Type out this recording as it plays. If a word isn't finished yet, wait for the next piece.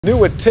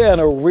New at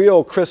 10, a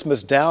real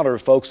Christmas downer,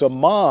 folks. A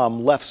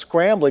mom left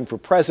scrambling for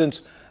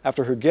presents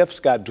after her gifts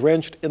got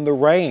drenched in the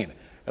rain.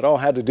 It all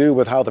had to do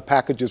with how the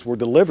packages were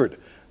delivered.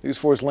 News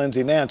 4's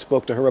Lindsay Nance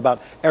spoke to her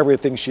about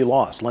everything she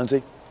lost.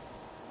 Lindsay?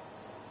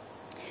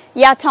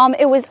 Yeah, Tom,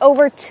 it was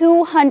over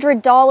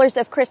 $200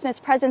 of Christmas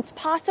presents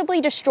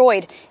possibly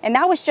destroyed, and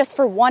that was just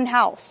for one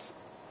house.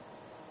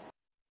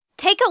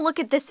 Take a look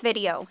at this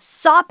video.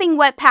 Sopping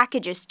wet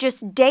packages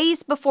just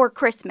days before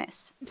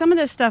Christmas. Some of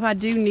this stuff I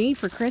do need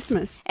for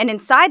Christmas. And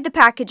inside the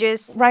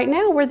packages, right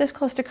now we're this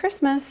close to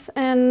Christmas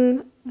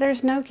and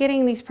there's no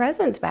getting these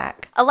presents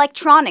back.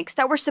 Electronics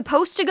that were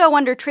supposed to go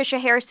under Trisha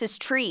Harris's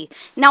tree,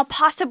 now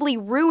possibly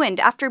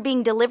ruined after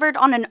being delivered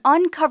on an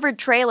uncovered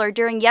trailer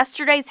during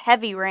yesterday's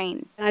heavy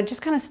rain. And I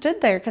just kind of stood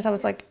there because I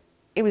was like,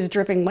 it was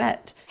dripping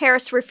wet.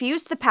 Harris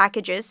refused the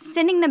packages,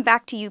 sending them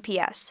back to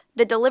UPS.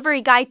 The delivery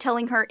guy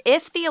telling her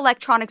if the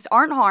electronics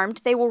aren't harmed,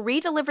 they will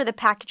re-deliver the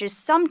packages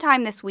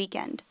sometime this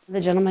weekend.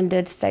 The gentleman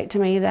did state to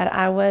me that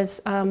I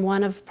was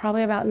one of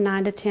probably about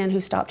 9 to 10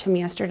 who stopped him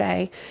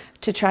yesterday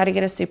to try to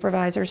get a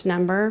supervisor's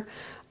number.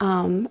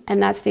 And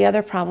that's the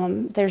other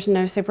problem. There's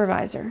no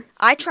supervisor.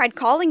 I tried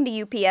calling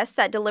the UPS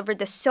that delivered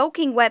the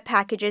soaking wet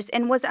packages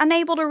and was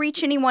unable to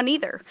reach anyone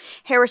either.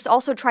 Harris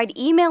also tried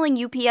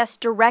emailing UPS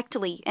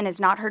directly and has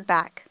not heard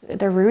back.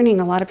 They're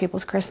ruining a lot of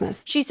people's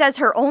Christmas. She says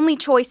her only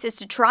choice is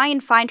to try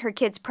and find her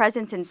kids'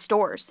 presents in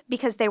stores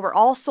because they were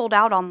all sold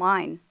out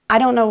online. I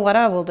don't know what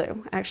I will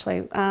do,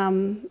 actually.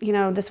 You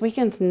know, this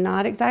weekend's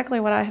not exactly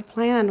what I had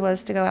planned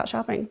was to go out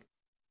shopping.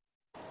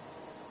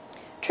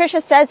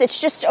 Trisha says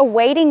it's just a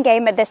waiting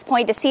game at this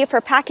point to see if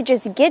her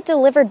packages get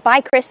delivered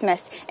by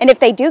Christmas. And if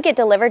they do get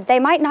delivered, they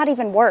might not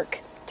even work.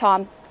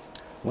 Tom?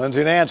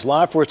 Lindsay Nance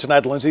live for us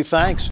tonight. Lindsay, thanks.